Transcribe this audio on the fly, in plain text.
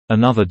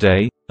Another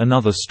day,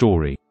 another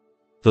story.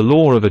 The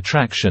law of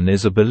attraction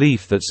is a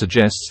belief that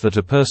suggests that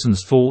a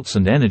person's thoughts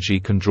and energy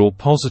can draw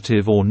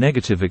positive or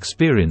negative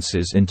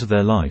experiences into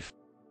their life.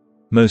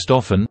 Most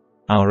often,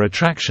 our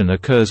attraction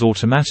occurs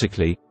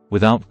automatically,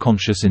 without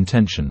conscious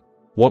intention.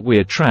 What we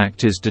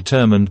attract is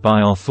determined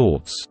by our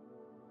thoughts.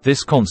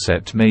 This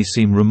concept may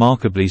seem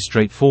remarkably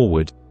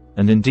straightforward,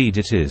 and indeed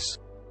it is.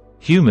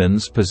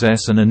 Humans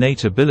possess an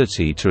innate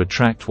ability to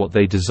attract what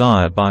they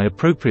desire by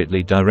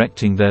appropriately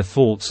directing their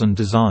thoughts and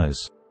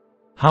desires.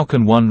 How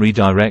can one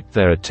redirect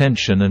their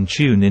attention and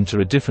tune into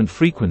a different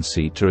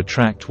frequency to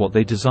attract what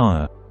they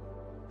desire?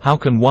 How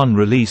can one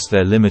release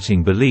their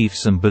limiting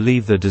beliefs and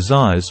believe their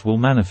desires will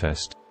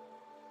manifest?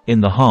 In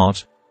the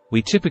heart,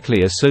 we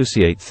typically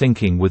associate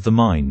thinking with the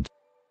mind.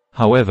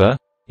 However,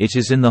 it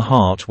is in the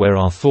heart where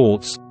our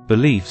thoughts,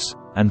 beliefs,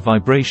 and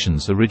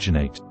vibrations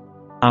originate.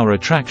 Our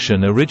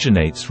attraction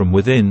originates from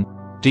within,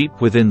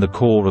 deep within the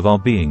core of our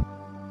being.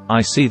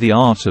 I see the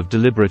art of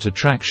deliberate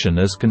attraction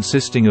as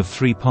consisting of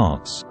 3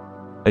 parts.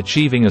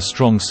 Achieving a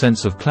strong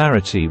sense of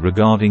clarity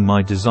regarding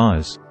my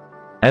desires.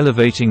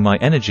 Elevating my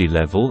energy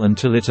level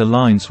until it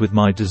aligns with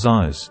my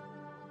desires.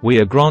 We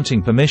are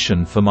granting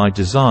permission for my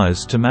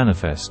desires to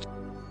manifest.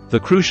 The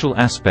crucial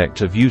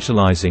aspect of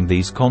utilizing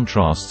these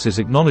contrasts is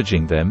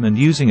acknowledging them and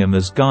using them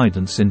as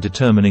guidance in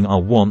determining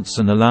our wants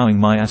and allowing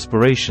my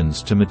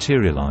aspirations to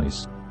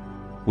materialize.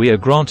 We are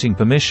granting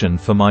permission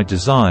for my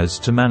desires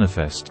to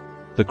manifest.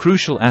 The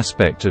crucial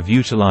aspect of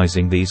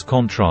utilizing these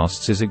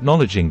contrasts is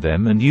acknowledging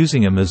them and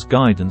using them as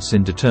guidance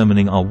in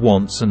determining our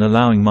wants and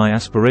allowing my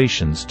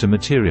aspirations to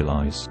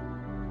materialize.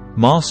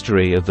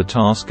 Mastery of the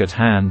task at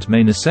hand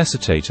may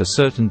necessitate a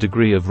certain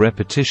degree of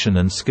repetition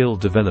and skill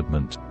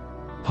development.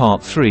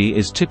 Part 3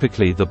 is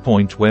typically the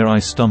point where I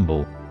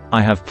stumble.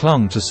 I have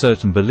clung to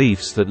certain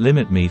beliefs that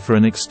limit me for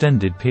an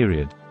extended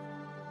period.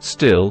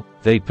 Still,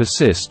 they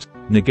persist,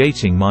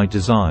 negating my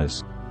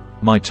desires.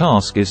 My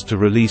task is to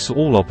release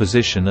all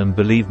opposition and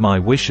believe my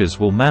wishes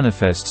will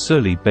manifest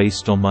solely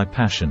based on my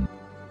passion.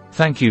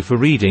 Thank you for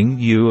reading.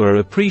 You are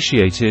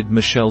appreciated.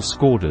 Michelle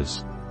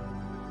Scorders.